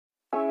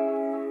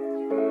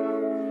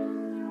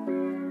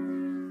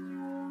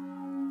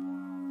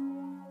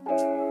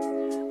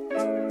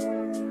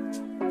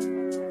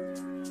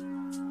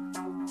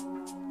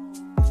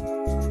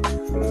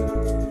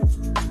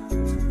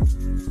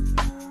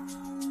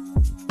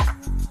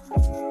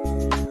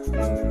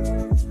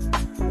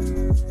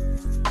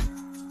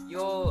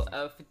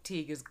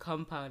fatigue is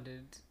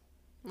compounded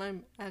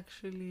I'm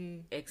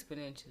actually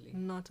exponentially.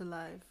 not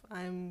alive.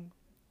 I'm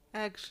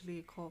actually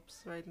a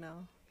corpse right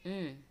now.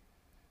 You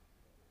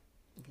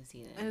can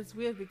see that. And it's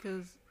weird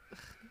because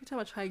every time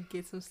I try and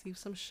get some sleep,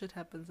 some shit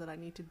happens that I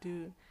need to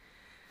do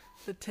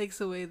that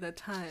takes away that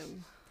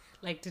time.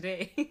 Like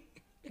today.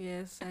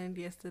 Yes, and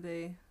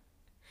yesterday.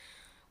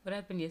 What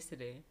happened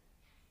yesterday?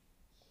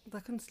 I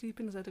couldn't sleep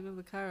in because I had to go to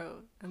the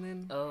Cairo and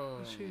then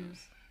the shoes.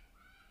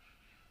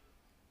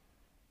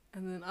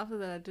 And then after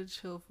that I did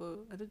chill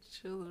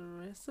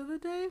the rest of the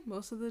day,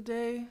 most of the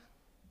day.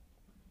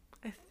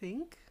 I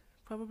think,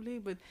 probably,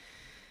 but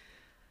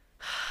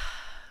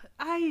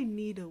I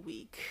need a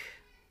week.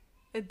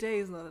 A day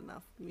is not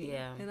enough for me.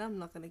 Yeah. And I'm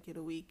not gonna get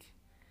a week.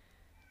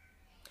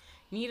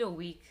 Need a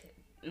week,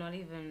 not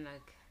even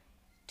like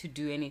to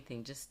do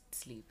anything, just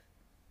sleep.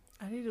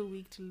 I need a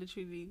week to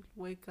literally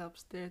wake up,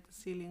 stare at the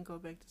ceiling, go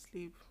back to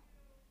sleep.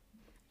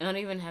 And not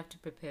even have to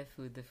prepare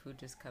food. The food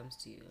just comes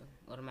to you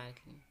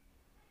automatically.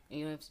 And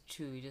you don't have to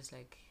chew. You just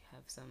like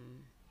have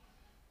some.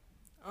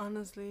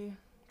 Honestly,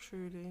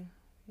 truly,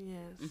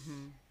 yes.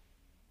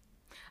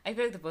 I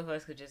feel like the both of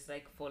us could just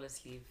like fall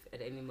asleep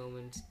at any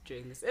moment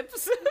during this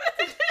episode.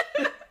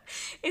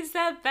 It's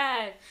that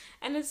bad,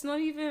 and it's not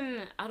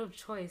even out of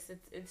choice.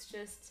 It's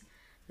just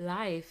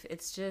life.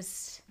 It's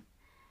just.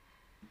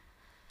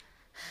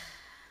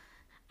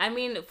 I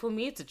mean, for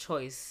me, it's a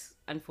choice.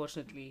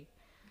 Unfortunately.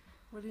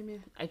 What do you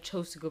mean? I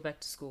chose to go back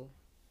to school.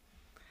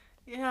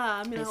 Yeah,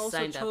 I mean, I also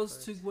signed up chose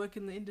for to work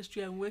in the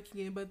industry I'm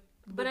working in, but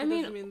I that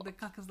mean, doesn't mean the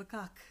cock is the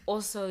cock.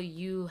 Also,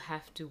 you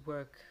have to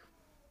work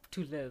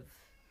to live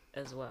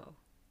as well.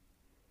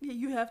 Yeah,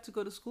 you have to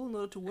go to school in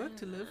order to work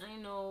to live. I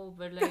know,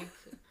 but like,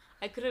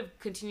 I could have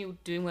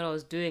continued doing what I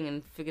was doing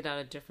and figured out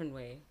a different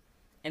way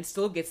and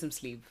still get some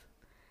sleep.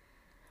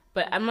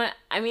 But I'm not,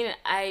 I mean,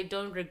 I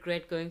don't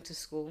regret going to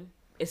school.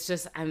 It's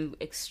just I'm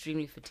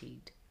extremely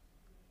fatigued.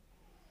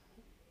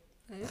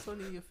 And it's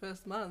only your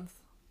first month.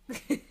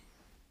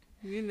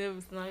 You never.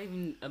 It's not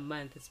even a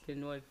month. It's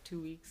been, what, 2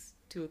 weeks?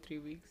 2 or 3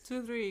 weeks? 2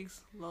 or 3 weeks.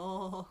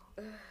 Lol.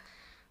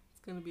 It's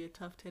going to be a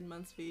tough 10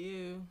 months for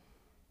you.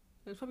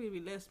 It's probably going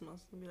to be less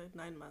months. It'll be like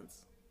 9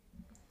 months.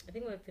 I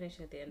think we're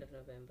finishing at the end of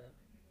November.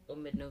 Or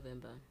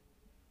mid-November.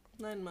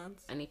 9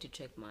 months. I need to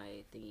check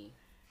my thingy.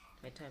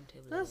 My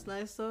timetable. That's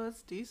nice though.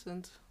 It's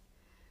decent.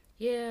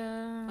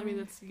 Yeah. I mean,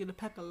 you're going to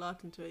pack a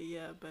lot into a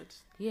year, but...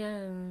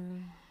 Yeah.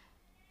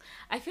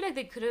 I feel like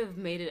they could have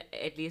made it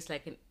at least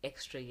like an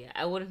extra year.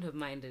 I wouldn't have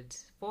minded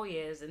 4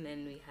 years and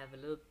then we have a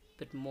little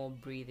bit more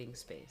breathing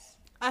space.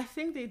 I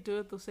think they do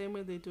it the same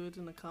way they do it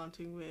in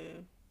accounting,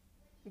 where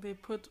they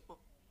put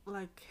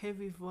like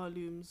heavy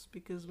volumes,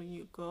 because when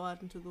you go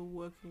out into the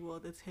working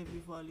world, it's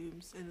heavy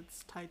volumes and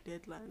it's tight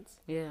deadlines.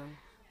 Yeah.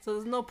 So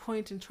there's no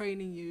point in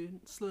training you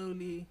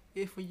slowly.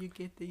 If when you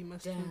get there, you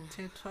must do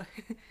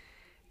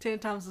 10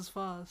 times as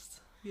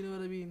fast. You know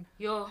what I mean?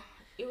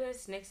 It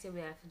was next year we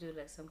have to do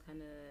like some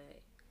kind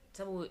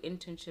of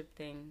internship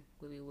thing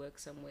where we work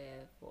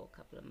somewhere for a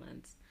couple of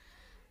months.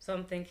 So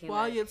I'm thinking,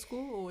 while like, you're at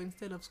school or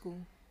instead of school?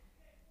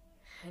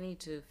 I need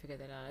to figure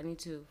that out. I need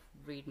to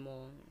read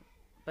more.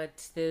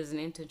 But there's an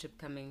internship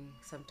coming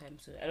sometime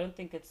soon. I don't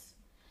think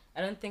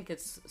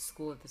it's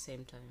school at the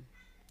same time.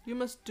 You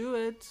must do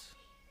it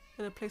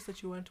at a place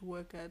that you want to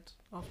work at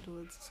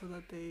afterwards, so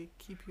that they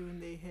keep you in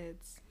their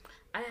heads.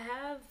 I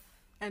have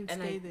and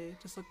stay there,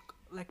 just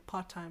like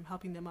part-time,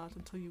 helping them out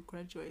until you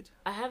graduate.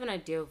 I have an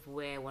idea of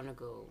where I want to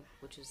go,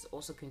 which is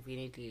also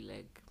conveniently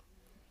like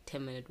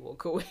 10-minute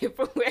walk away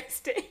from where I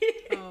stay.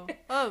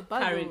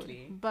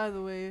 By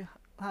the way,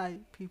 hi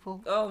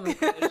people. Oh my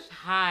gosh,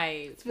 hi.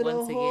 It's been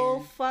once a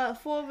whole again.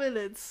 4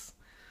 minutes.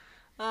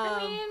 I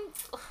mean,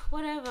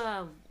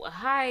 whatever.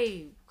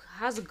 Hi,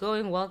 how's it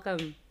going?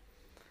 Welcome.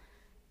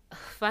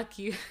 Fuck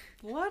you.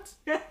 What?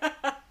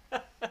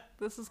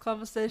 This is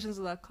Conversations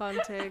Without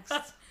Context.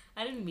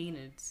 I didn't mean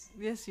it.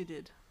 Yes, you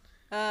did.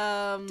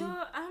 I'm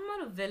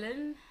not a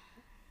villain.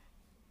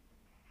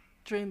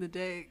 During the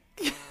day.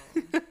 Oh,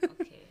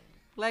 okay.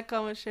 Like,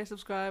 comment, share,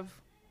 subscribe.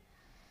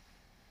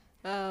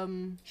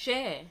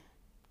 Share.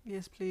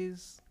 Yes,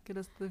 please. Get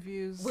us the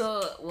views.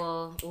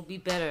 We'll be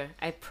better.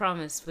 I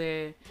promise.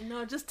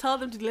 No, just tell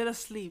them to let us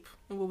sleep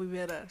and we'll be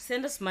better.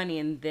 Send us money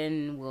and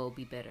then we'll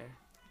be better.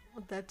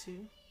 That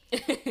too.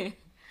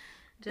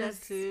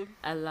 Just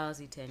a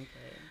lousy 10K.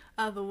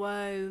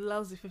 Otherwise,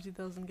 lousy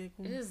 50,000 K.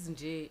 It is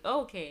G.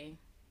 Oh, okay.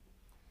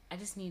 I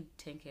just need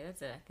 10K.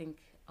 That's it. I think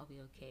I'll be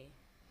okay.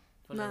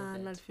 Nah,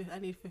 not 50. I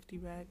need 50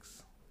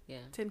 bags. Yeah.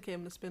 10K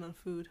I'm gonna spend on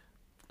food.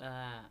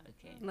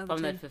 Okay. Another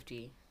From 10. that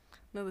 50.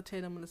 Another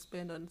 10 I'm gonna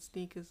spend on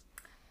sneakers.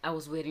 I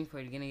was waiting for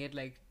it. You're gonna get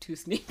like 2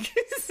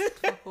 sneakers.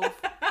 Fuck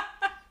off.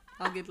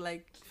 I'll get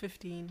like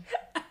 15.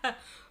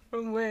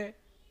 From where?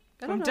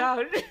 From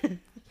town.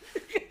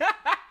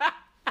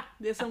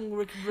 There's some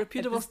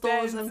reputable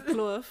stores in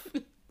Kloof,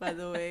 by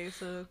the way.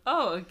 So.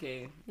 Oh,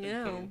 okay.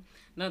 Yeah. Okay.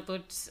 No, I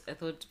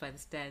thought by the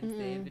stands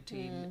there in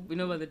between. We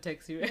know about the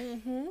taxi,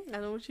 right? I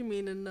know what you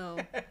mean and no.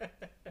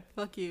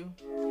 Fuck you.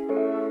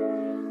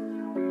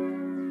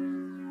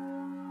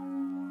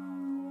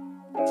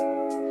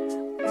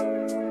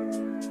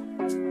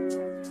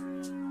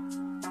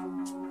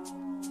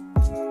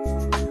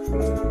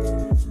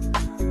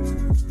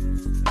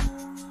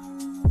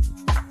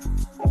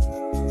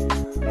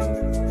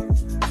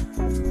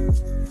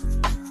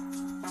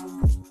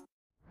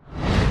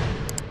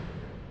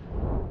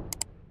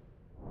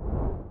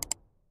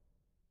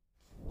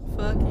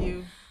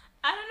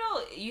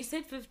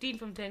 15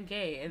 from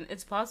 10K, and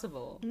it's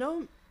possible.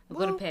 No. I've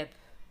got a Pep.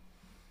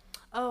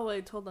 Oh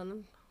wait, hold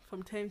on.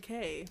 From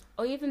 10K.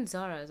 Or even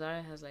Zara.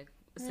 Zara has like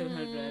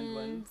 700 rand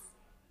ones,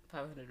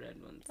 500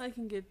 rand ones. I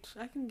can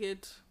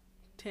get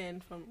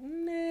 10 from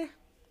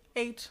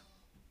 8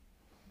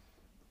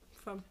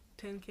 from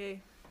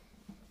 10K.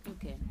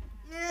 Okay.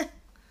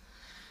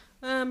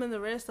 And the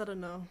rest I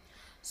don't know.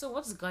 So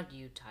what's got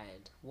you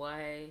tired?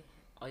 Why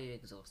are you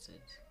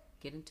exhausted?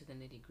 Get into the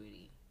nitty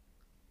gritty.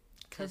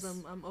 Because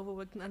I'm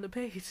overworked and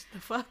underpaid. The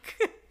fuck.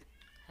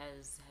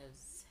 Has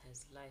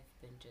life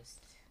been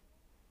just?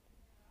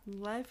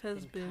 Life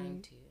has been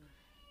kind to you?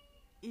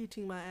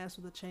 eating my ass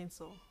with a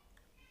chainsaw.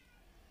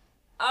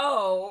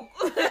 Oh,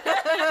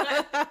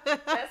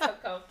 that's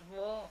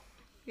uncomfortable.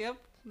 Yep,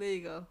 there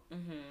you go.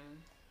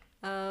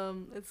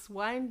 It's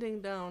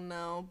winding down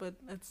now, but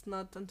it's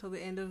not until the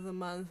end of the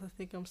month. I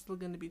think I'm still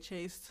going to be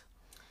chased.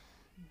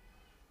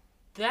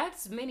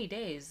 That's many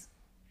days.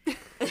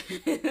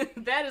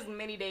 That is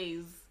many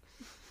days.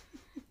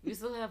 We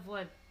still have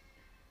what?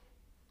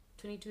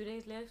 22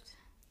 days left?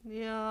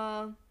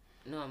 Yeah.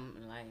 No, I'm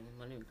lying. I'm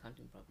not even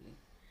counting properly.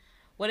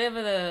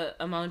 Whatever the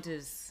amount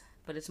is,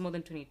 but it's more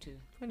than 22.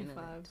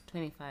 25.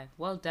 25.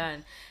 Well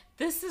done.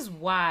 This is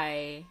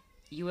why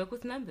you work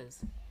with numbers.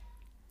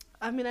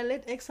 I mean, I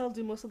let Excel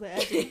do most of the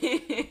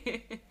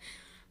adding.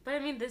 But I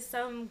mean, there's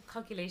some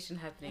calculation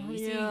happening. You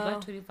see, you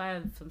got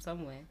 25 from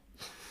somewhere.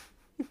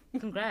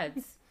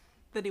 Congrats.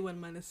 31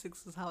 minus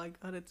 6 is how I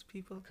got it to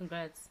people.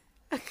 Congrats.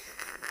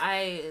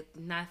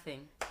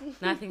 Nothing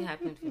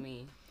happened for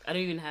me. I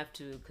don't even have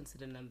to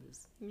consider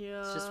numbers.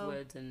 Yeah. It's just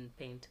words and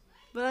paint.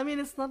 But I mean,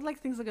 it's not like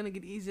things are going to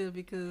get easier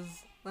because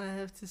I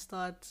have to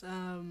start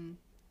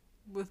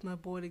with my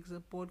board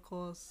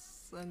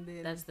course, and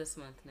then... That's this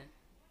month, no?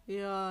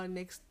 Yeah,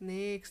 next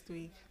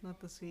week, not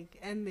this week.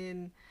 And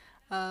then...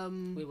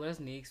 Wait, what does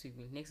next week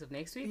mean? Next of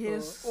next week?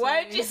 Yes. Or...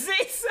 Why did you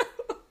say so?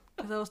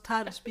 Because I was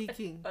tired of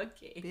speaking.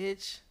 Okay.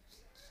 Bitch.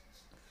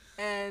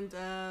 And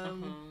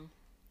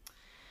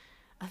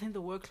I think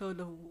the workload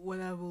of what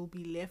I will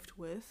be left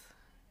with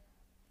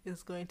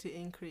is going to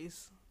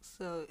increase.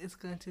 So it's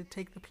going to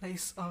take the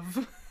place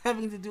of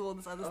having to do all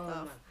this other stuff.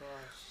 Oh my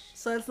gosh.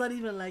 So it's not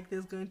even like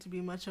there's going to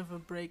be much of a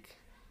break.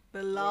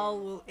 The lull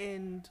will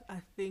end,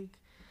 I think,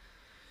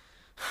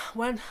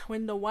 when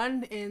the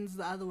one ends,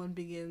 the other one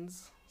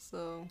begins.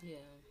 So yeah,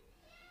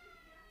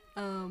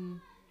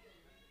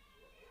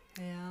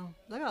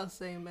 like I was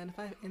saying, man, if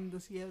I end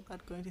this year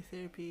without going to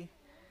therapy,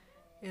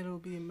 it'll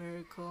be a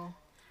miracle.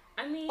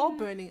 I mean, or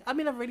burning. I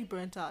mean, I've already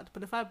burnt out,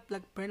 but if I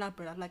like burn out,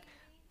 like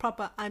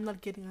proper, I'm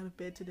not getting out of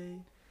bed today.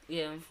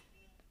 Yeah.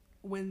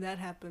 When that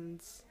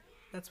happens,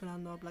 that's when I'll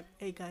know. I'm like,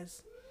 hey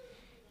guys,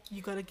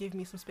 you gotta give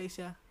me some space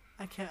here.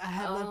 I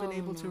have not been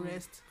able to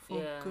rest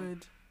for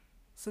good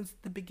since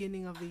the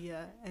beginning of the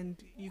year,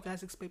 and you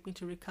guys expect me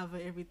to recover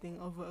everything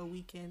over a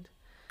weekend.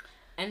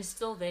 And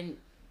still, then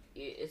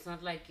it's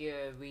not like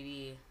you're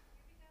really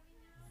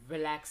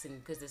relaxing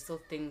because there's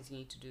still things you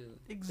need to do.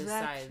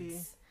 Exactly.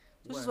 Besides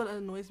this is what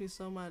annoys me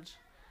so much.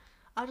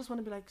 I just want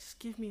to be like, just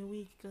give me a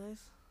week,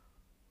 guys.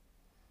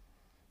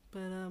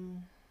 But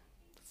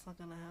it's not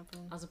gonna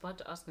happen. I was about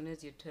to ask when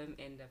is your term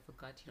end. I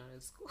forgot you're not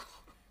in school.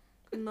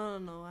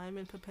 No, I'm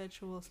in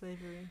perpetual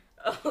slavery.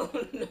 Oh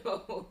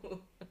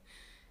no.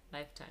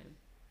 Lifetime.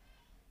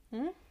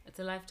 It's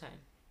a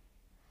lifetime.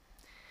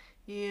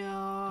 Yeah.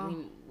 I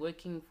mean,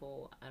 working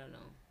for, I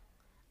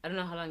don't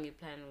know how long you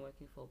plan on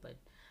working for, but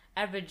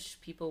average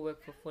people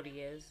work for 40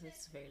 years.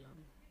 It's very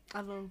long.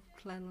 I don't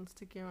plan on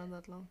sticking around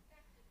that long.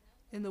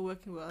 In the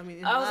working world, I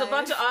mean, I was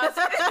about to ask,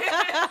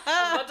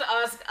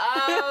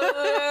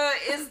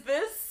 is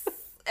this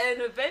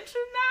an adventure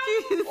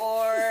now?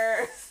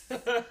 Or...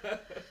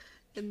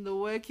 In the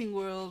working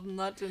world,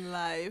 not in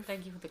life.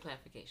 Thank you for the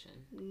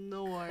clarification.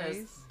 No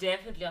worries.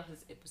 Definitely after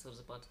this episode, I was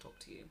about to talk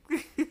to you.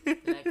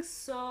 Like,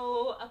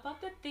 so, about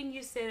that thing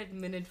you said at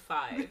minute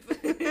 5.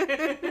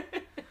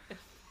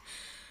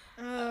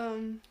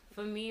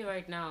 For me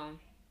right now,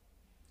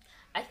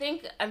 I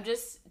think I'm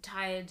just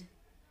tired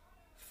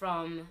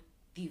from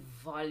the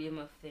volume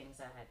of things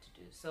I had to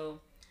do.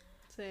 So,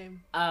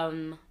 same.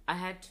 I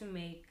had to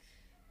make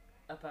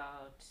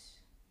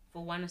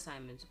for one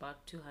assignment,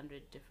 about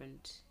 200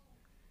 different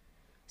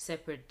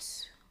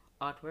separate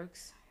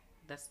artworks.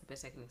 That's the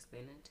best I can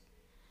explain it.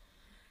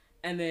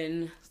 And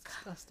then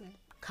disgusting.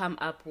 Come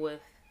up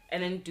with,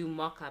 and then do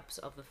mock-ups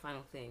of the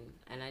final thing.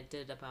 And I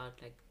did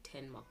about like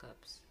 10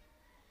 mock-ups.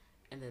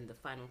 And then the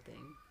final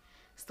thing.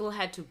 Still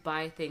had to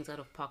buy things out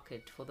of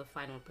pocket for the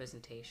final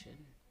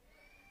presentation,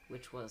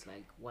 which was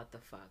like, what the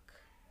fuck.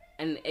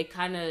 And it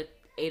kind of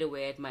ate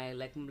away at my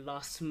like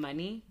lost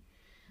money.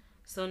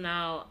 So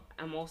now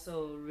I'm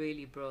also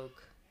really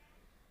broke,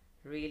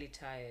 really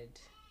tired.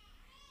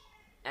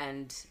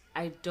 And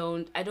I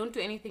don't do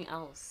anything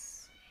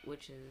else,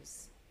 which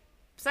is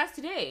besides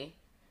today.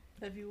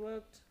 Have you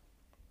worked?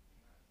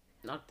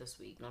 Not this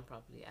week, not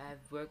properly. I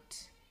have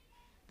worked.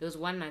 There was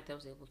one night that I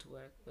was able to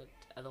work, but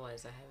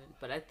otherwise I haven't.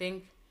 But I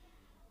think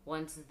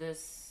once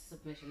this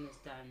submission is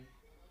done,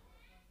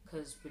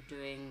 because we're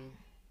doing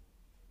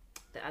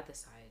the other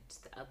sides,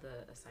 the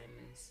other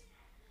assignments,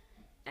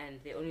 and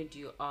they only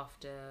due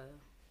after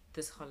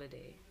this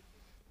holiday,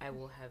 I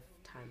will have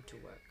time to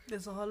work.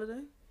 There's a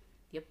holiday?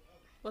 Yep.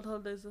 What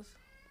holiday is this?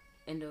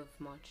 End of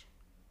March.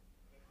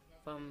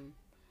 From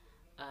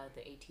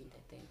the 18th,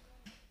 I think,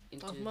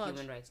 into Of March?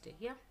 Human Rights Day.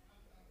 Yeah,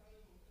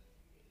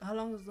 How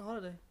long is the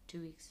holiday? 2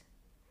 weeks.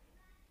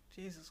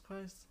 Jesus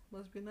Christ.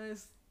 Must be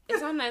nice.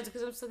 It's not nice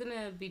because I'm still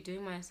gonna be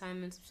doing my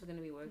assignments. I'm still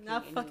gonna be working.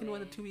 I fucking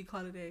want a anyway. 2-week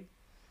holiday.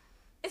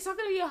 It's not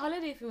gonna be a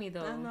holiday for me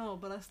though. I know,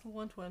 but I still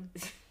want one.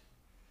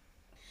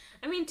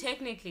 I mean,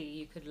 technically,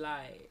 you could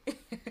lie.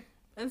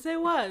 And say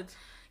what?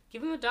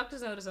 Give him a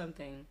doctor's note or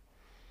something.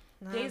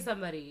 Nah, Pay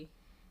somebody.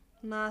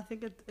 nah, I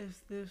think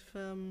if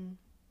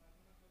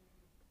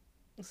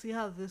see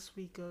how this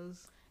week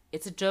goes.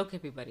 It's a joke,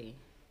 everybody.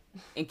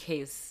 In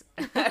case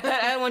I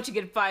don't want you to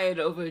get fired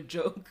over a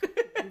joke.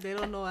 They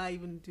don't know I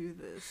even do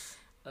this.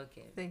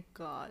 Okay. Thank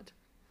God.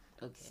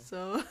 Okay.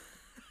 So,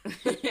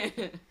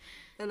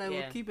 and I will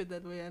Yeah. keep it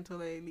that way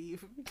until I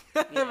leave.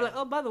 Yeah. I'm like,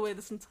 oh, by the way,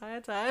 this entire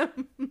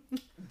time,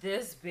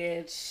 This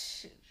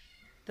bitch.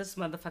 This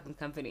motherfucking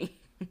company.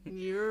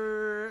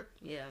 you're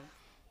Yeah.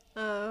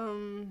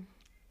 and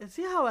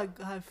see how I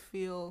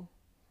feel.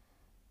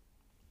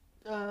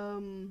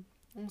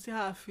 Let's see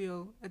how I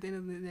feel at the end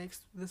of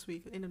this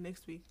week, end of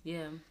next week,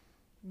 Yeah.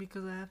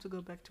 because I have to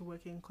go back to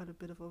working quite a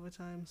bit of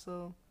overtime.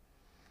 So,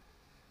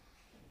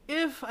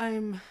 if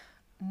I'm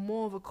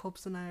more of a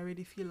corpse than I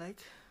already feel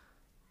like,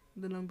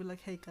 then I'll be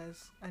like, hey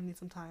guys, I need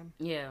some time.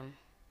 Yeah.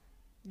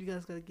 You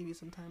guys gotta give me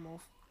some time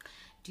off.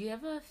 Do you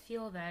ever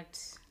feel that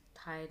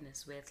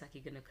tiredness where it's like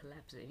you're gonna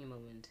collapse at any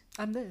moment?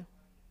 I'm there.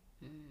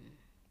 Mm.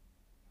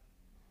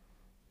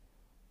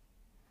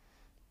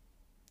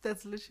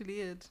 That's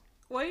literally it.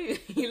 Why are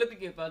you look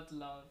like you're about to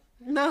laugh?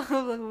 No,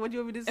 I was like, what do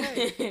you want me to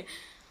say?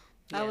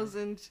 I Yeah. was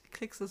in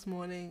Clicks this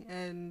morning,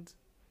 and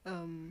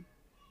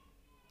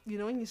you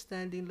know when you're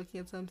standing looking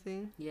at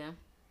something, Yeah.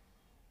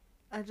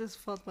 I just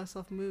felt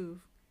myself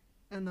move,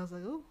 and I was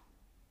like, oh.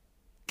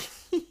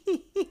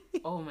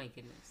 Oh my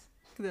goodness.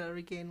 Then I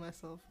regained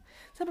myself.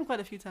 It's happened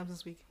quite a few times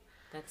this week.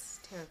 That's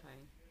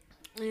terrifying.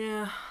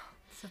 Yeah,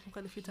 it's happened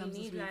quite a few times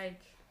You this need week.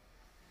 like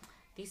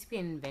there used to be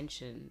an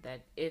invention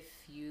that if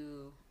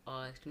you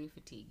are extremely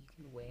fatigued,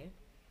 you can wear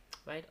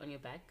right on your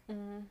back,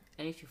 and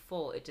if you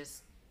fall, it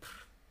just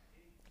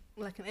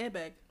Like an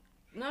airbag.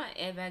 not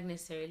an airbag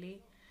necessarily,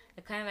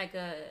 a kind of like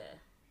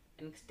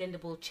an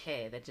extendable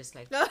chair that just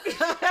like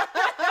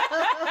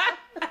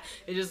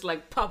it just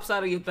like pops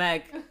out of your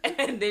back,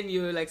 and then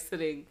you're like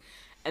sitting,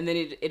 and then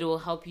it will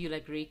help you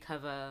like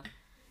recover,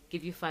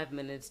 give you 5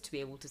 minutes to be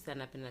able to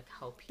stand up and like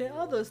help you. There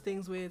are those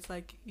things where it's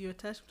like you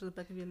attach them to the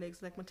back of your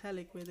legs, like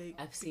metallic, where they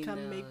I've seen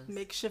become those.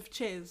 makeshift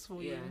chairs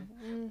for Yeah.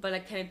 you. But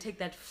like, can it take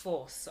that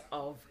force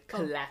of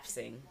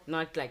collapsing,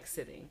 not like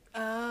sitting?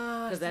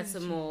 Ah, Because that's a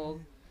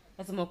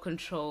more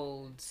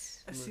controlled.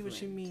 I see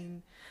what you movement.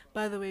 mean.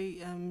 By the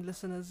way,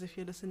 listeners, if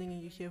you're listening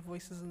and you hear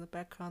voices in the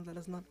background, that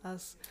is not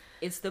us.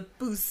 It's the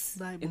boost.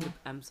 Bible.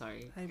 I'm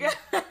sorry. Bible.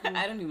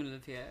 I don't even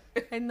live here.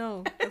 I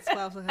know. That's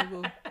why I was like, I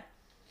will.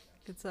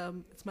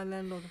 It's my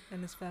landlord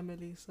and his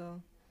family,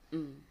 so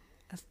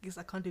I guess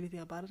I can't do anything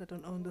about it. I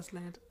don't own this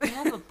land. They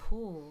have a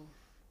pool.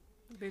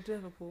 They do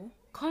have a pool.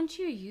 Can't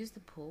you use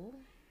the pool?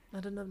 I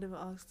don't know. I've never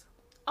asked.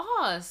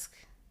 Ask.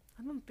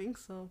 I don't think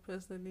so,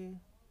 personally.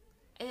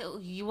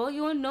 You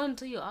won't know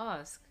until you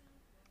ask.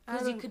 I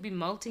Because you don't- could be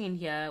melting in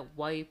here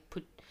while you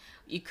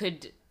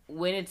could,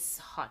 when it's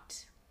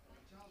hot,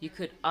 you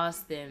could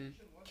ask them,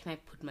 can I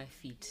put my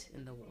feet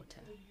in the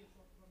water?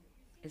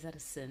 Is that a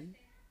sin?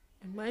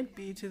 It might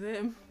be to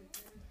them.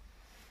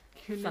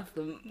 You never, Fuck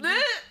them.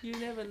 you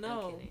never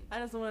know. kidding. I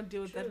just don't want to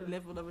deal with that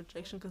level of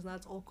rejection because now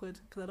it's awkward.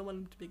 Because I don't want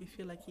him to make it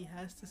feel like he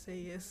has to say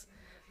yes.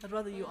 I'd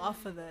rather you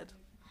offer that.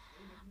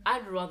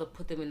 I'd rather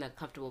put them in that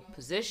comfortable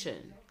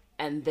position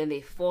and then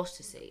they're forced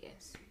to say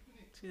yes.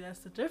 See, that's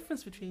the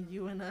difference between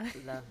you and I.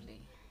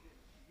 Lovely.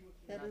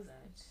 That Love is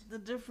that. the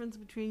difference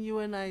between you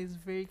and I is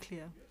very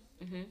clear.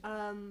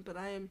 Mm-hmm. But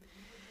I am.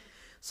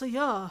 So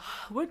yeah,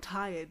 we're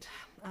tired.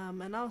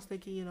 And I was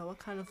thinking, you know, what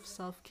kind of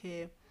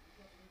self-care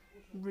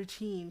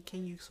routine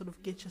can you sort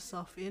of get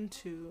yourself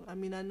into? I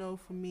mean, I know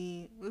for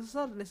me, it's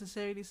not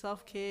necessarily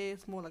self-care.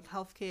 It's more like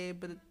health-care,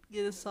 but it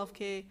is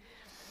self-care.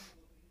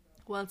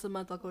 Once a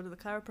month, I'll go to the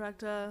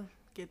chiropractor,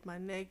 get my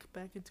neck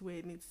back into where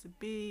it needs to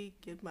be,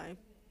 get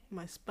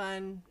my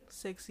spine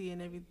sexy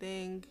and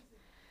everything.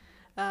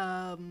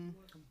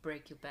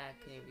 Break your back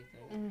and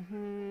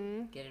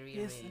everything. Get it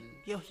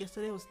rearranged.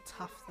 Yesterday was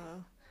tough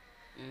though.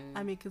 Mm.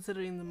 I mean,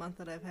 considering the month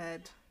that I've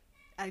had,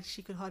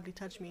 she could hardly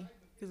touch me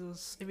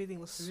because everything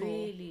was sore.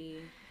 Really?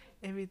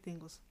 Everything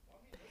was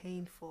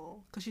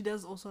painful. Because she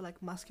does also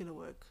like muscular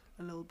work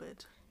a little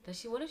bit.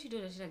 What does she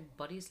do? Does she like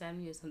body slam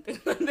you or something?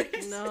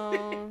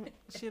 No,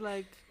 she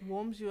like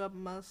warms you up,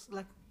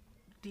 like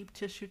deep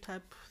tissue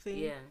type thing.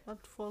 Yeah.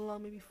 Not for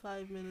long, maybe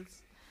 5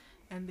 minutes,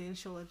 and then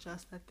she'll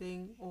adjust that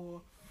thing.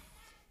 Or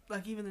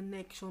like even the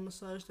neck, she'll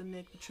massage the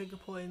neck, the trigger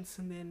points,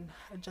 and then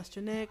adjust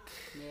your neck.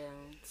 Yeah.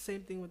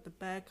 Same thing with the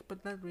back,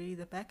 but not really.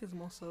 The back is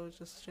more so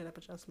just straight up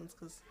adjustments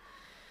because.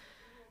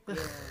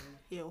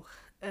 Ew.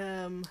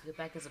 The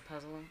back is a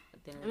puzzle.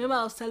 Remember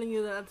I was telling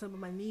you that some of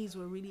my knees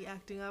were really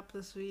acting up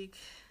this week.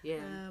 Yeah.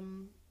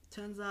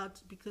 Turns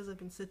out because I've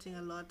been sitting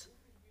a lot,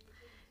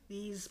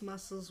 these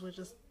muscles were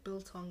just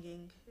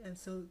biltonging, and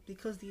so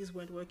because these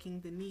weren't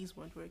working, the knees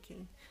weren't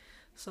working.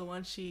 So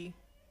once she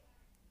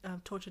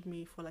tortured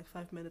me for like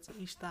 5 minutes on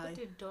each thigh. What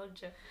did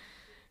dodge?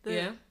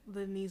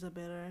 The knees are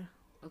better.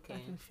 Okay. I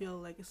can feel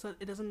like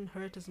it doesn't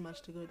hurt as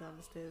much to go down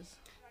the stairs.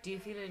 Do you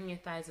feel it in your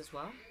thighs as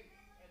well?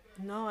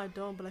 No, I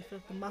don't, but I feel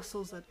like the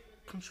muscles that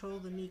control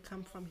the knee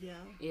come from here.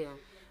 Yeah.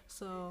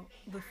 So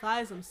the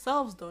thighs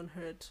themselves don't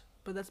hurt,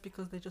 but that's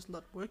because they're just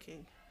not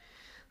working.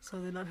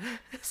 So they're not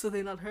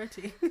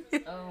hurting. Oh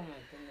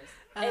my goodness.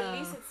 At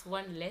least it's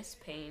one less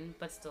pain,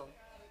 but still.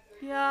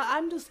 Yeah, I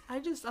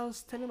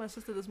was telling my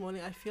sister this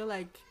morning, I feel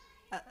like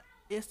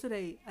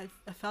yesterday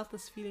I felt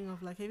this feeling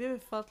of like, have you ever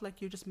felt like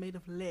you're just made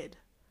of lead?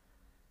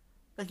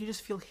 Like you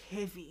just feel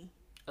heavy.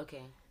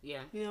 Okay,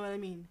 yeah. You know what I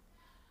mean?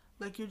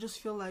 Like you just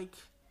feel like,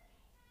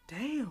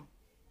 damn,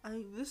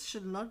 this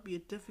should not be a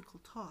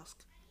difficult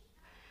task.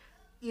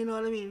 You know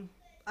what I mean?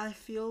 I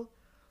feel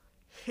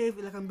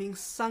heavy, like I'm being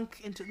sunk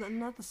into,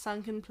 not the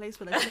sunken place,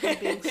 but I think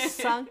I'm being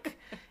sunk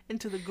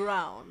into the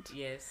ground.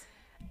 Yes.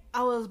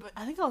 I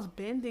think I was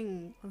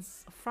bending on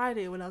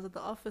Friday when I was at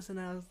the office and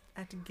I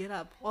had to get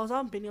up. Well, I was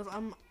not bending,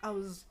 I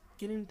was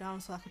getting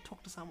down so I could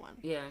talk to someone.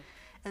 Yeah.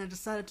 And I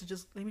decided to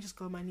let me just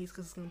go on my knees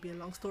because it's going to be a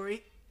long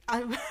story.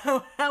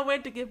 I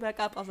went to get back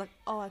up. I was like,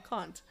 oh, I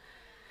can't.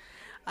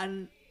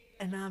 And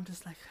now I'm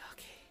just like,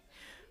 okay.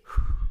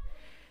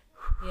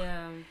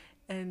 Yeah.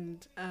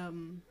 And,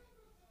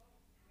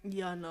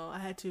 yeah, no, I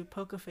had to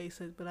poker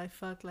face it, but I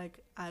felt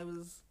like I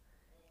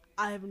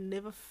have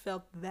never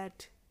felt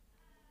that,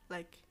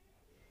 like,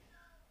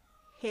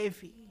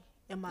 heavy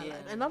in my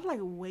life. And not like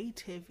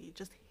weight heavy,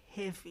 just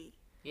heavy.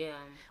 Yeah.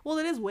 Well,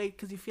 it is weight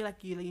because you feel like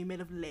you're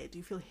made of lead.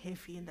 You feel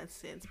heavy in that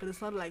sense, but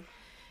it's not like,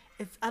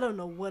 I don't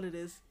know what it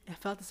is. I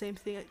felt the same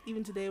thing.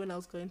 Even today when I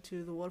was going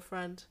to the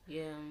waterfront,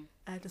 yeah,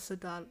 I had to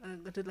sit down.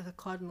 And I did like a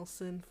cardinal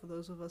sin for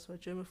those of us who are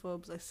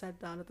germaphobes. I sat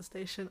down at the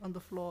station on the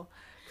floor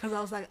because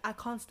I was like, I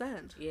can't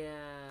stand.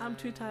 Yeah. I'm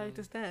too tired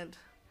to stand.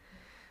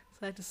 So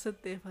I had to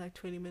sit there for like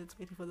 20 minutes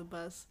waiting for the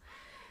bus.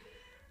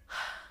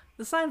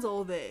 The signs are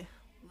all there.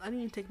 I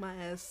need to take my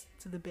ass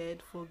to the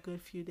bed for a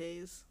good few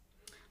days.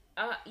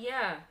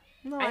 Yeah.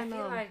 No, I know.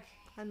 feel like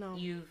I know.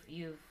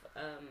 You've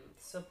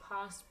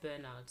surpassed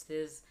burnout.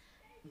 There's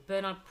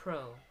Burnout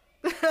Pro.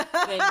 You're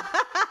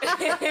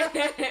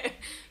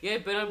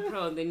at Burnout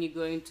Pro, and then you're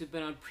going to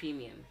Burnout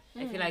Premium.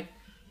 I feel like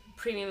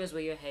Premium is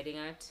where you're heading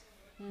at,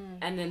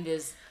 and then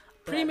there's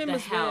Premium the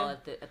is hell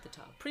where, at the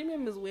top.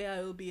 Premium is where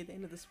I will be at the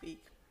end of this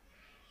week.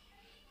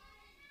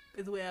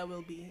 It's where I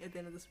will be at the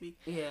end of this week.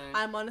 Yeah.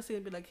 I'm honestly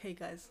gonna be like, hey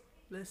guys,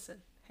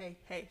 listen, hey,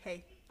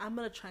 I'm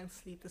gonna try and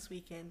sleep this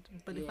weekend,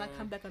 but if I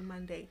come back on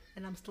Monday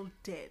and I'm still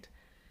dead,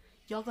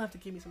 y'all gonna have to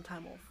give me some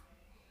time off.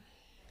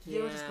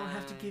 You're just gonna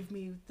have to give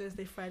me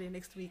Thursday, Friday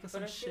next week or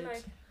some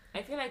shit.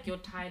 I feel like your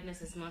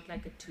tiredness is not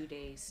like a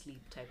 2-day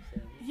sleep type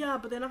thing. Yeah,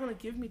 but they're not gonna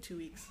give me 2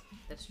 weeks.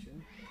 That's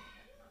true.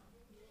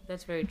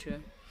 That's very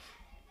true.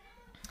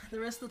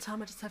 The rest of the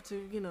time I just have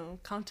to,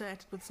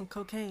 counteract it with some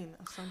cocaine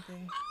or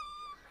something.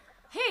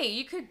 Hey,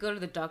 you could go to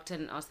the doctor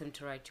and ask them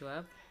to write you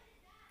up.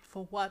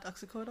 For what?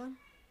 Oxycodone?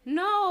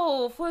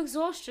 No, for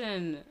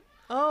exhaustion.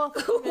 Oh.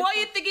 Why are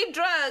you thinking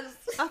drugs?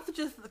 I thought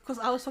just because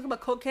I was talking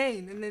about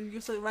cocaine and then you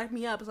said write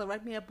me up. So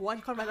write me up. Why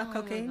you can't write up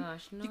cocaine? Oh my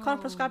gosh, no. You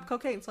can't prescribe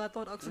cocaine, so I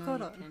thought oxycodone.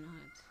 No, you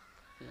cannot.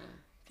 No.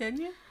 Can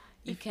you?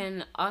 You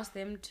can ask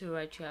them to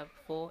write you up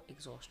for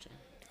exhaustion.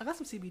 I got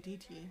some CBD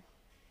tea.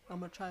 I'm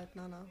gonna try it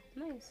now.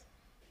 Nice.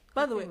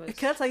 By the way,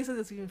 can I tell you something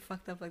that's even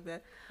fucked up like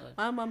that? What?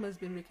 My mom has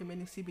been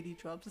recommending CBD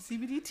drops, a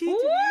CBD tea.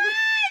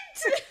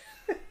 What?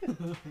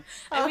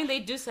 I mean, they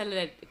do sell it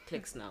at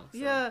Clicks now. So.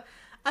 Yeah.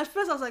 At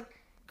first, I was like,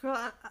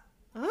 "Girl,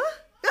 huh?"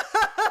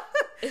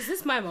 Is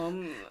this my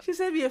mom? She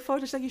sent me a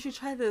photo. She's like, "You should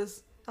try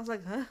this." I was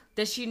like, "Huh?"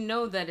 Does she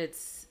know that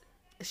it's?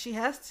 She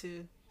has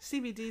to.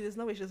 CBD. There's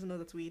no way she doesn't know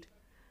that's weed.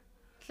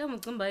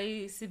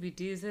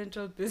 CBD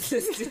Central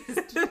Business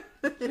District.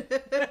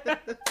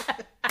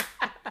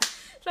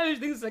 She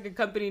thinks it's like a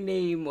company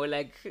name or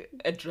like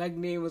a drug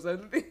name or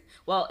something.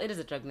 Well, it is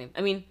a drug name.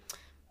 I mean,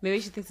 maybe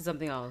she thinks it's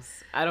something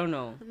else. I don't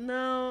know.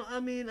 No, I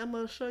mean, I'm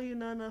going to show you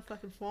now if I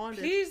can find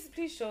it.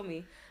 Please show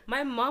me.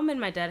 My mom and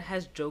my dad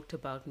has joked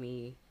about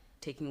me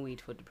taking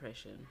weed for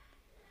depression.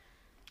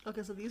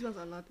 Okay, so these ones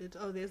are not it.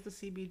 Oh, there's the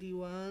CBD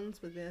ones,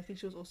 but then I think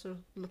she was also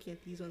looking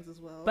at these ones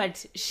as well.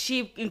 But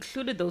she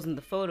included those in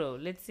the photo.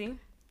 Let's see.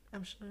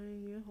 I'm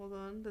showing you. Hold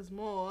on. There's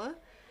more.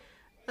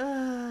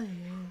 Yeah.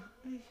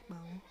 Hey,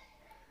 Mama.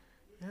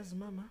 Yes,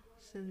 Mama.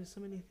 Sends me so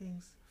many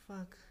things.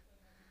 Fuck.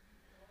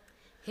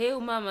 Hey,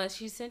 Mama.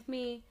 She sent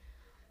me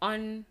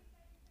on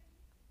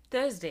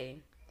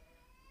Thursday.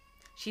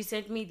 She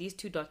sent me these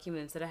 2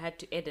 documents that I had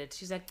to edit.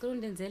 She's like, "Go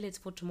and Denzel, it's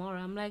for tomorrow."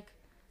 I'm like,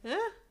 yeah.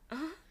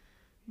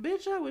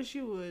 Bitch, I wish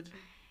you would.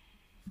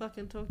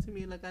 Fucking talk to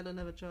me like I don't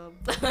have a job.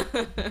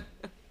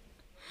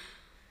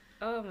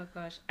 Oh my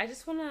gosh. I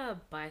just want to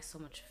buy so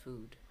much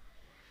food.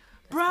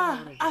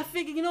 Bruh, I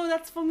figure,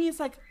 that's for me,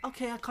 it's like,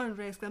 okay, I can't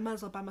risk. I might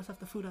as well buy myself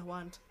the food I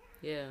want.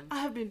 Yeah.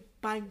 I have been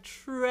buying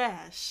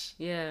trash.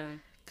 Yeah.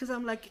 Because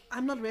I'm like,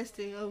 I'm not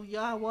resting. Oh,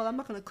 yeah, well, I'm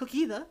not going to cook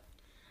either.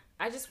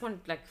 I just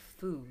want, like,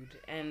 food.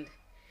 And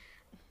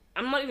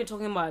I'm not even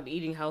talking about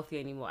eating healthy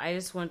anymore. I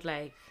just want,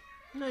 like...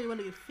 No, you want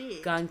to get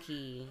fit.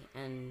 Gunky.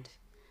 And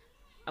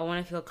I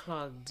want to feel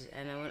clogged.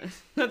 And I want...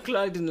 Not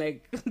clogged in,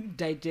 like,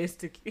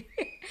 digestically.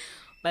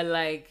 But,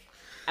 like,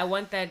 I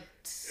want that...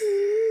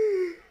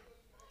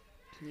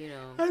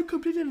 I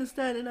completely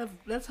understand, and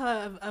that's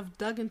how I've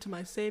dug into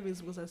my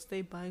savings, because I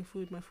stay buying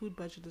food. My food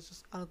budget is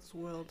just out of this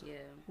world. Yeah.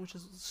 Which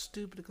is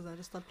stupid because I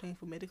just stopped paying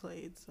for medical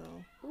aid. So.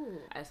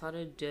 Ooh. I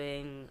started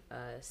doing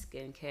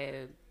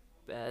skincare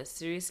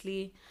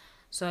seriously.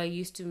 So I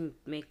used to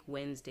make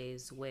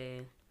Wednesdays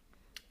where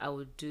I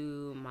would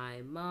do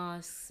my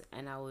masks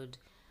and I would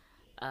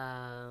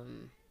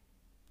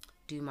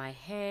do my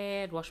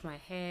hair, wash my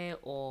hair,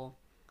 or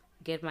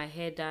get my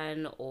hair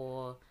done,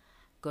 or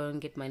go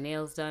and get my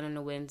nails done on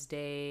a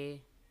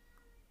Wednesday.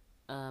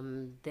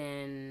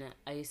 Then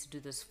I used to do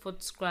this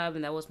foot scrub,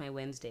 and that was my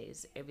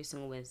Wednesdays. Every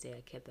single Wednesday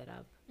I kept that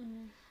up.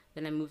 Mm-hmm.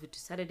 Then I moved it to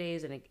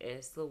Saturdays, and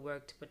it still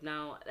worked. But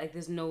now, like,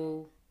 there's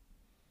no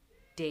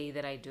day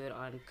that I do it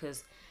on,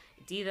 because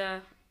it's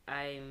either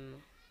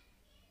I'm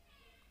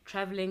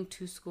traveling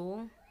to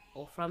school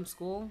or from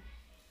school,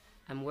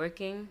 I'm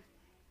working,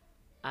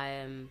 I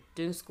am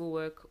doing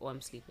schoolwork, or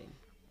I'm sleeping.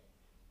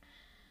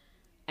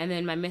 And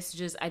then my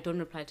messages, I don't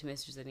reply to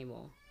messages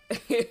anymore.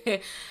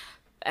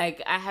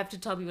 Like, I have to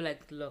tell people,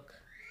 like, look,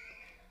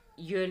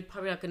 you're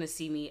probably not going to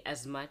see me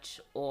as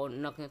much, or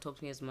not going to talk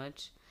to me as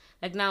much.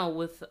 Like, now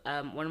with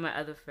one of my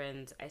other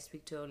friends, I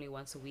speak to her only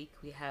once a week.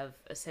 We have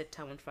a set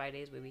time on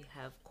Fridays where we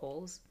have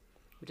calls.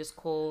 We just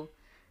call,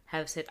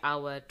 have set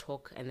hour,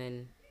 talk, and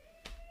then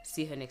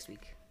see her next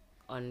week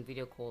on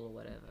video call or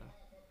whatever.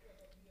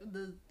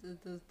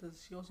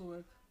 Does she also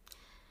work?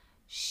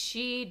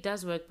 She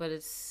does work, but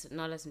it's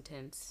not as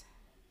intense.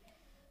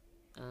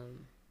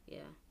 Yeah.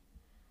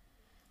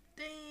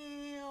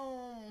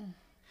 Damn.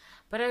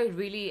 But I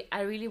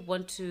really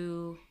want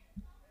to,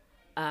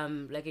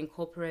 like,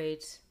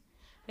 incorporate,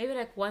 maybe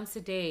like once a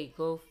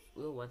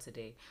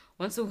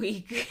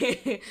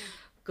week,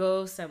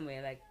 go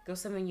somewhere, like go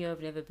somewhere new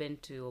I've never been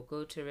to, or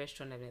go to a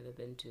restaurant I've never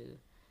been to.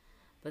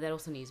 But that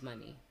also needs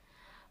money.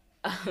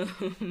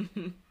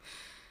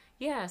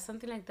 Yeah,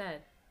 something like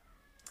that.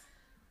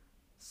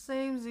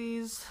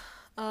 Samesies.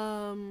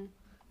 I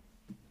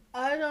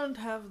don't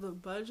have the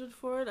budget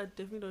for it. I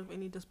definitely don't have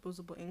any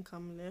disposable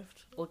income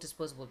left. Or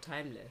disposable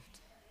time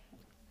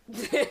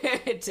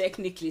left.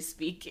 Technically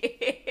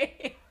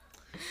speaking.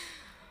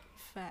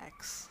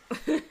 Facts.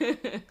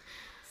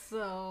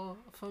 So,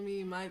 for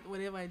me,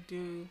 whatever I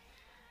do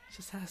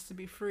just has to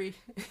be free.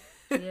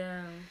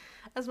 Yeah.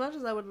 As much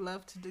as I would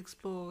love to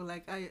explore,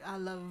 like, I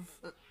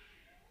love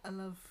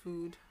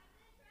food.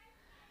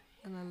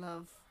 And I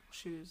love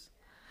shoes.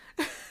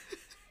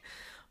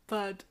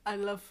 But I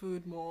love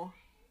food more,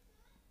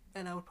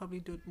 and I would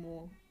probably do it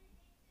more.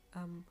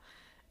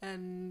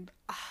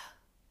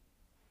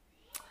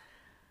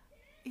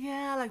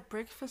 Yeah, like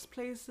breakfast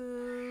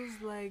places,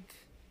 like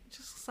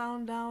just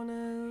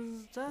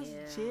sound-downers,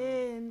 just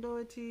chill,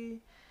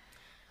 dirty.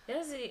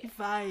 There's a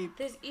vibe.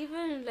 There's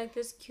even like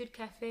this cute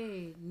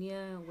cafe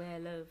near where I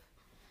live.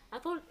 I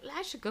thought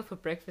I should go for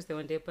breakfast there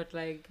one day, but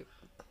like,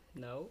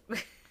 no.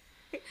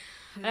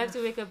 I have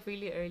to wake up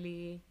really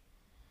early.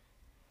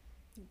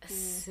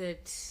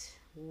 Sit,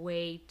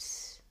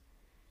 wait,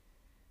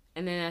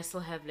 and then I still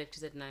have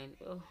lectures at 9.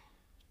 Oh.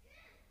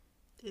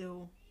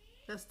 Ew,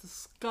 that's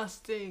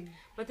disgusting.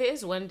 But there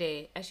is one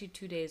day, actually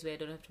 2 days, where I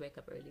don't have to wake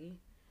up early.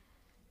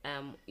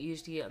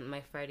 Usually on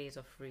my Fridays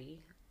are free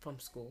from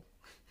school.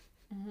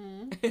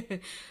 Mm-hmm.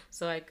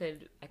 So I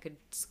could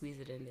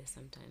squeeze it in there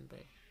sometime,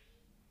 but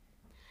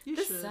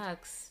this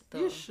sucks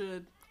though. You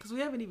should, because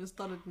we haven't even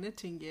started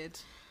knitting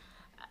yet.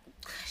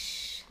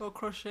 Or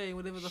crochet,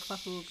 whatever the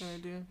fuck we were gonna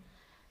do.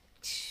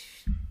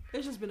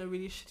 It's just been a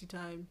really shitty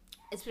time.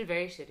 It's been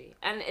very shitty,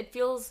 and it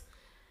feels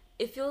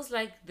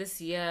like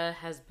this year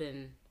has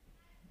been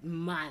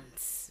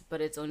months, but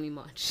it's only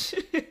March.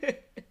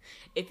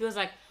 It feels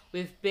like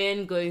we've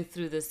been going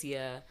through this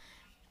year.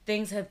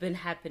 Things have been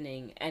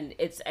happening, and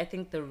I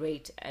think the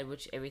rate at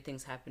which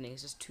everything's happening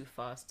is just too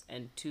fast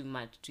and too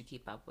much to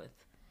keep up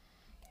with.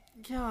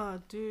 Yeah,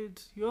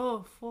 dude.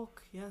 Yo,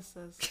 fuck. Yes,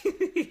 sis.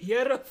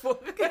 You're a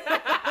fuck.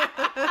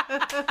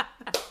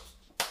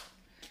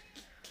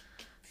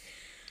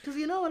 Because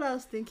you know what I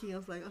was thinking? I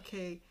was like,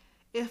 okay,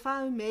 if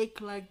I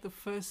make like the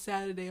first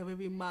Saturday of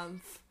every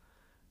month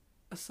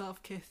a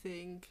self-care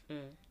thing,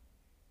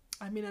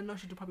 I mean, I know I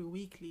should do probably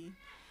weekly,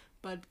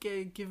 but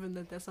given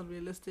that that's not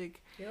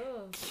realistic.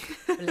 Yo,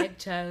 black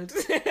child.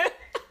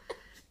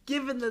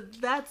 Given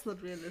that that's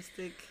not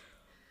realistic.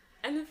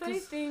 And the funny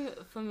thing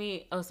for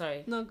me... Oh,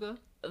 sorry. No, go.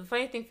 The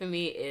funny thing for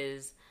me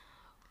is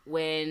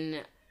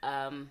when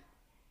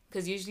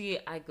because usually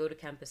I go to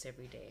campus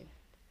every day,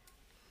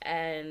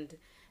 and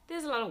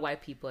there's a lot of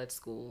white people at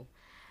school,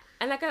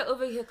 and like I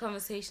overhear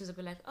conversations of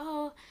be like,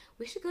 oh,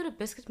 we should go to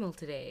Biscuit Mill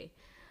today.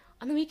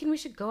 On the weekend we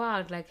should go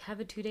out, like have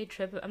a 2-day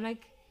trip. I'm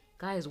like,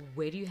 guys,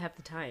 where do you have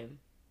the time?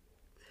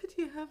 Where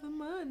do you have the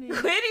money?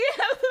 Where do you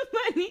have the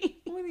money?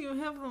 Where do you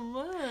have the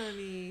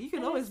money? You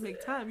can always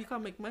make time. You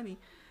can't make money.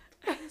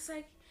 And it's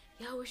like,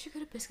 yeah, we should go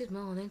to Biscuit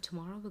Mill, and then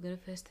tomorrow we'll go to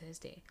First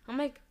Thursday. I'm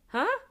like,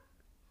 huh?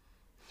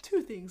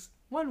 2 things.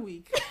 1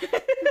 week.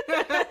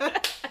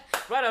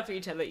 Right after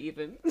each other,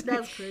 even.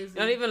 That's crazy.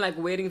 Not even like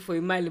waiting for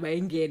Imali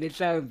Maingi and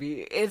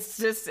Itlambi. It's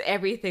just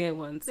everything at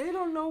once. They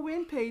don't know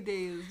when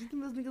payday is. Do you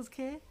think those niggas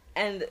care?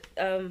 And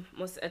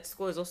most at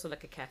school is also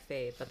like a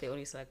cafe, but they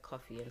only sell like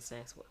coffee and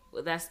snacks.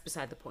 Well, that's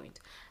beside the point.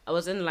 I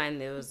was in line.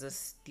 There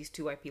was these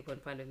 2 white people in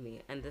front of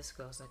me, and this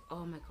girl was like,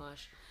 "Oh my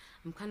gosh,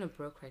 I'm kind of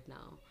broke right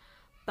now,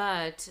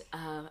 but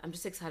I'm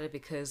just excited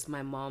because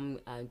my mom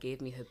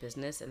gave me her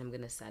business and I'm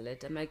gonna sell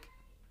it." I'm like,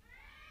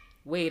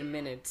 "Wait a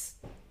minute,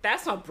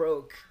 that's not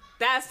broke.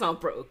 That's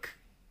not broke.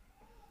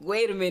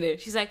 Wait a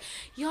minute." She's like,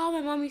 "Yo,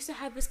 my mom used to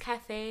have this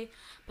cafe,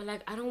 but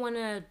like I don't want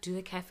to do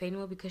the cafe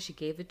anymore because she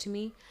gave it to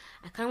me.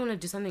 I kind of want to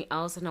do something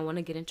else and I want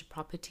to get into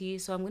property,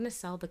 so I'm gonna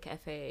sell the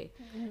cafe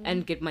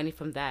and get money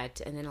from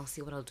that, and then I'll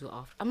see what I'll do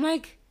after." I'm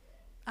like,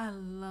 I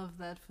love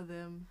that for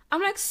them.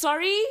 I'm like,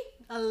 sorry.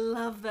 I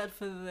love that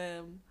for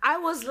them. I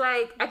was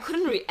like, I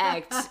couldn't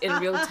react in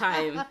real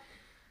time,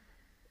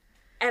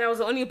 and I was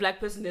the only black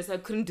person there, so I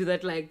couldn't do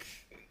that. Like,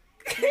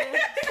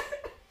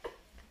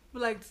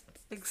 Like,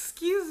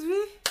 excuse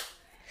me?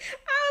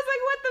 I was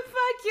like, what the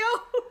fuck, yo?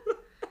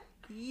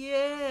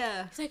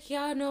 Yeah. It's like,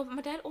 yeah, no,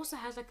 my dad also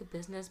has like a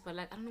business, but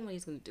like I don't know what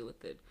he's gonna do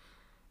with it.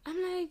 I'm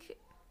like,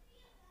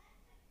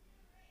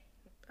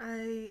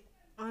 I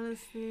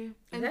honestly,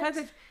 and the That's-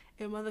 fact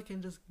that a mother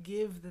can just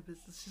give the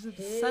business, she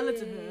doesn't sell it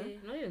to her.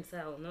 Not even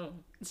sell, no.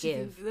 She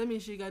Give. that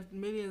means she got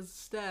millions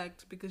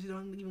stacked because you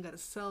don't even got to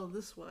sell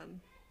this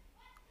one.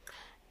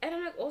 And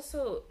I'm like,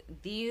 also,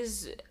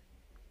 these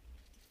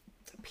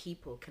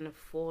people can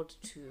afford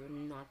to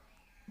not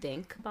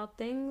think about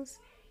things.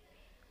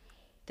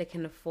 They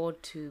can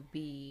afford to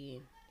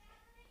be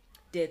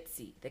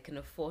ditzy. They can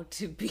afford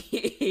to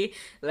be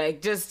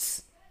like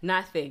just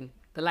nothing.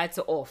 The lights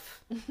are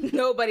off.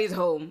 Nobody's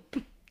home.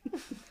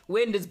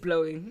 Wind is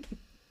blowing.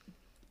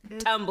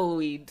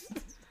 Tumbleweed.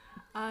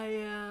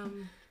 Wow.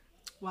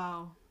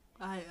 Wow.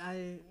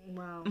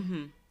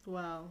 Mm-hmm.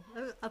 Wow.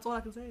 That's all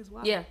I can say is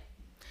wow. Yeah.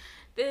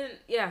 Then,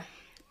 yeah.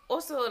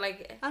 Also,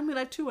 like... I mean,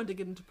 I too want to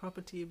get into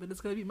property, but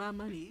it's going to be my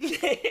money.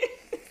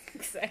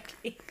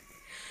 Exactly.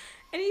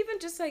 And even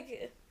just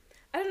like,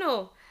 I don't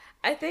know.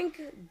 I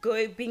think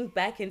being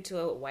back into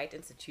a white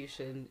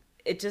institution,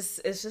 it's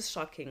just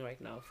shocking right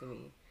now for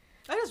me.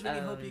 I just really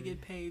hope you get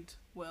paid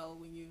well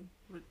when you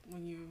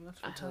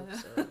I retire, hope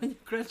so. when you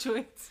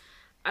graduate.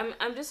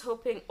 I'm just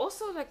hoping.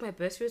 Also, like my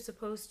bursary is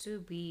supposed to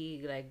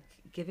be like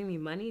giving me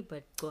money,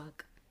 but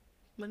guac,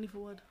 Money for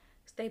what?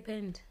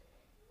 stipend.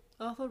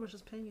 Oh, I thought we were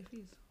just paying your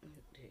fees.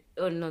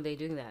 Oh no, they're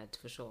doing that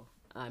for sure.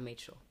 I made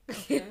sure.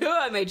 Okay.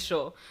 I made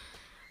sure.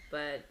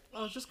 But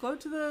Oh, just go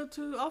to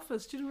the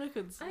office, student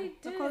records. I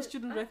They did. call it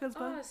student I records,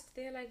 but asked.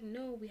 They're like,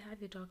 no, we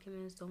have your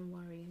documents. Don't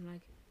worry. I'm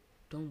like,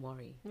 don't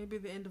worry. maybe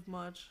the end of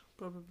March,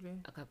 probably.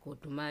 I got go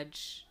to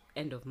March,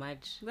 end of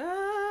March.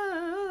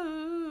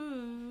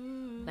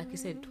 Like you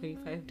said,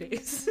 25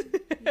 days.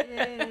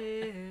 Yeah.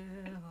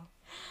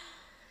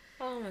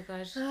 Oh my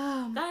gosh.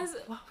 Guys, Guys,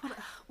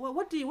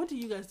 what do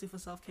you guys do for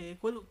self-care?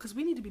 Because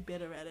we need to be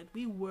better at it.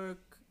 We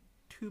work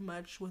too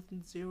much with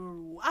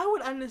zero. I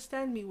would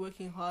understand me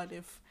working hard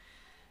if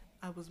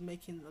I was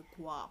making the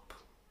guap.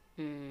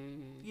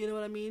 You know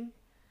what I mean?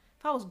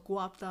 If I was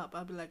guapped up,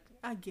 I'd be like,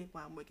 I get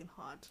why I'm working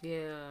hard.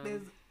 yeah.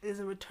 There's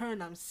a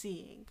return I'm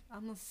seeing.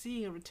 I'm not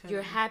seeing a return.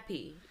 You're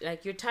happy.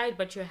 Like, you're tired,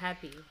 but you're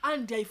happy.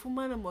 And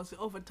ifumana mos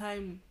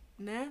overtime,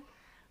 ne?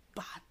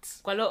 But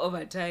Quite a lot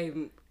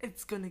overtime.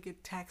 it's gonna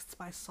get taxed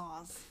by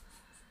SARS.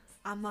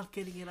 I'm not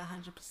getting it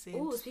 100%.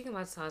 Oh, speaking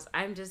about SARS,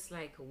 I'm just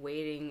like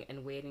waiting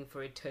and waiting for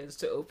returns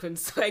to open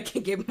so I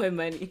can get my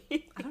money.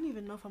 I don't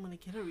even know if I'm gonna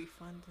get a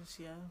refund this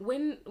year.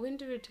 When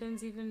do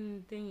returns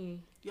even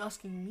thingy? You're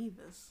asking me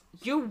this.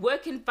 You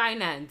work in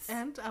finance.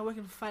 And I work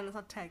in finance,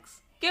 not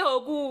tax. Ke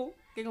hoku,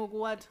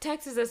 What?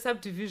 tax is a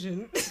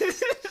subdivision.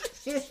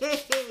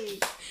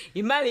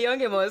 Imali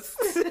yonke mos.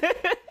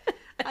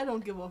 I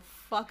don't give a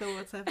fuck about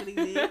what's happening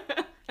there.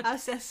 I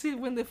see it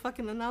when they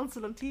fucking announce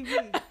it on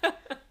TV.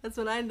 That's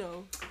what I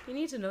know. You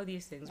need to know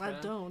these things, bro. I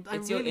don't.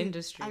 It's your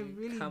industry. I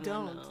really Come on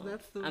don't. now.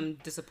 I'm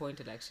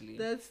disappointed, actually.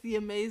 That's the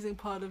amazing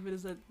part of it,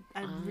 is that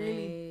I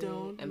really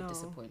don't know. I'm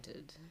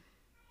disappointed.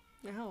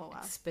 Oh, wow.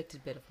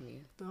 Expected better from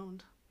you.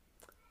 Don't.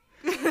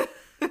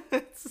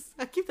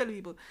 I keep telling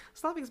people,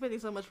 stop expecting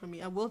so much from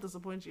me. I will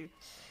disappoint you.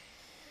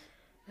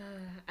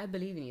 I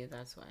believe in you,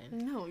 that's why.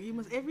 No, you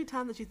must. Every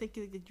time that you think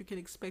that you can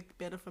expect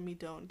better from me,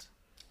 don't.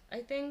 I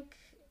think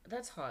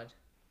that's hard.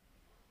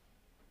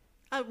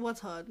 What's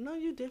hard? No,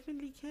 you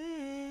definitely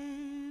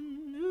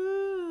can.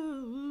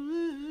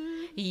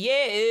 Ooh.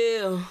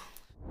 Yeah.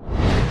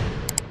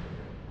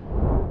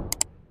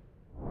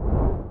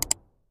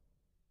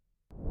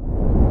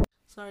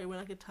 Sorry, when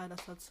I get tired, I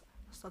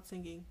start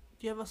singing.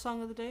 Do you have a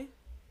song of the day?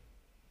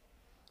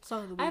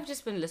 Song of the week. I've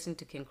just been listening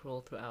to King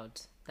Kroll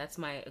throughout. That's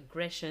my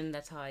aggression.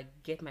 That's how I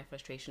get my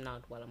frustration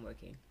out while I'm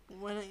working.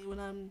 When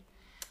I'm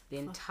The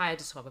entire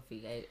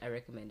discography, I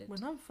recommend it.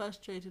 when I'm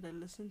frustrated, I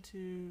listen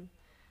to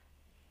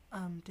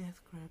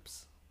Death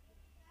Grips.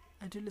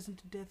 I do listen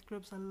to Death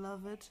Grips. I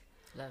love it.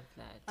 Love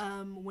that.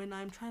 When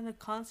I'm trying to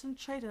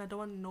concentrate and I don't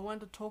want no one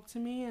to talk to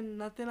me and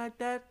nothing like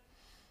that,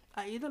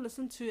 I either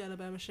listen to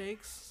Alabama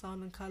Shakes,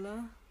 Sound and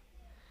Color,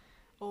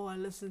 or I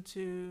listen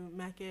to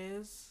Mac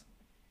Ayres.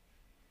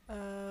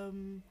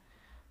 Who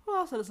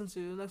else I listen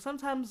to? Like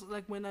sometimes,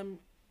 like when I'm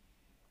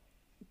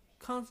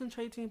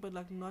concentrating but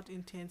like not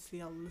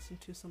intensely, I'll listen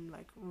to some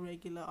like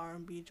regular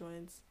R&B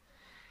joints.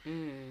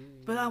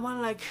 But I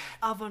want like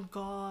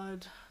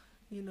avant-garde,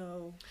 you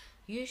know.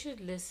 You should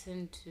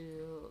listen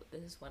to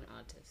this one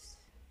artist.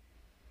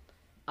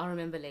 I'll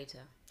remember later.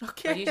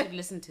 Okay. But you should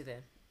listen to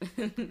them.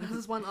 This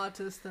is one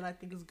artist that I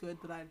think is good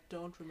that I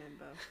don't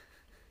remember.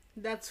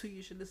 That's who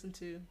you should listen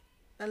to.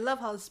 I love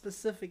how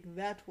specific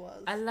that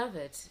was. I love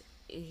it.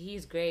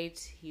 He's great.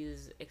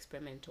 He's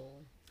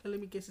experimental. Let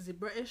me guess, is he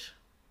British?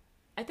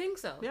 I think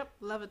so. Yep,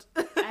 love it.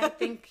 I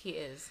think he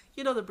is.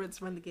 You know the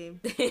Brits run the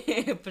game.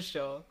 For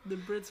sure. The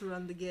Brits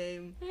run the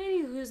game.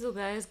 Anywho,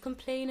 guys,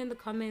 complain in the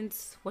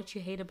comments what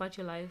you hate about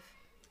your life.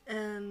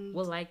 And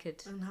we'll like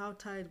it. And how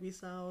tired we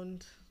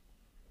sound.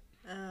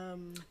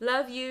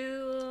 Love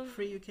you.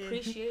 Free UK.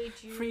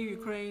 Appreciate you. Free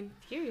Ukraine.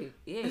 Yeah,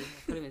 I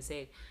couldn't even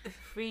say it.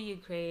 Free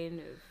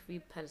Ukraine.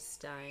 Free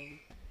Palestine.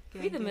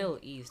 Free the Middle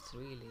East,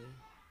 really.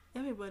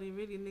 Everybody,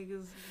 really,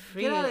 niggas.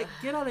 Free,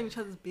 get out of each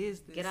other's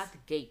business. Get out the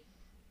gate.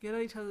 Get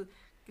out of each other.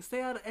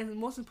 Stay out, and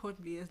most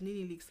importantly, as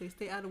Nene Leak says,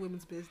 stay out of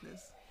women's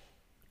business.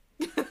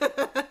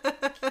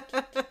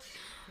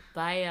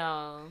 Bye,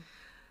 y'all.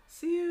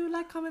 See you.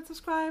 Like, comment,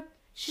 subscribe,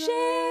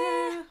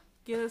 share.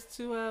 Get us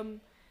to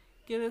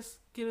get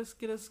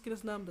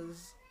us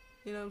numbers.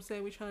 You know what I'm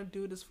saying? We're trying to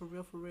do this for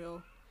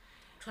real.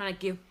 Trying to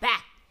give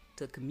back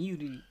to the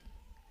community.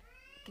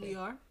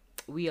 Okay.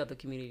 We are the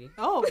community.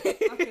 Oh,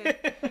 okay.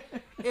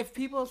 If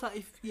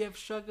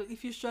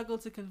you struggle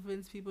to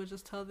convince people,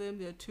 just tell them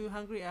there are 2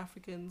 hungry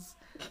Africans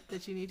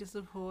that you need to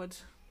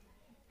support.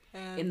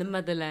 And in the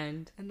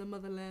motherland.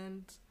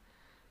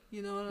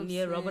 You know what I'm saying?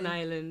 Near Robben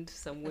Island,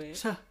 somewhere.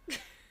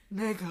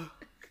 Nigga.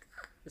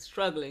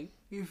 Struggling.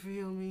 You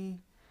feel me?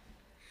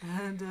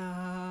 And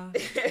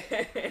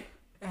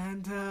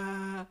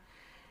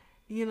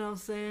you know what I'm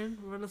saying?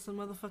 Run us a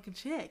motherfucking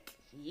check.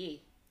 Yeah.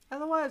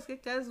 Otherwise,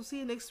 guys, we'll see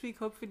you next week.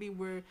 Hopefully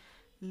we're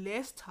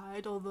less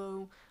tired,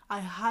 although I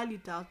highly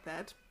doubt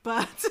that.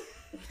 But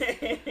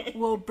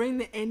we'll bring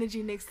the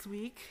energy next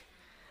week.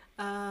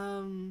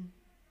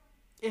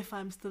 If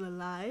I'm still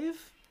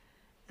alive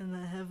and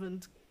I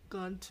haven't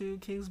gone to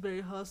Kingsbury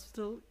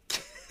Hospital.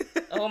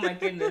 Oh my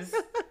goodness.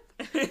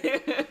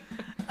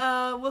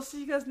 We'll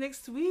see you guys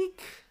next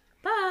week.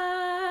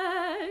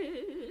 Bye.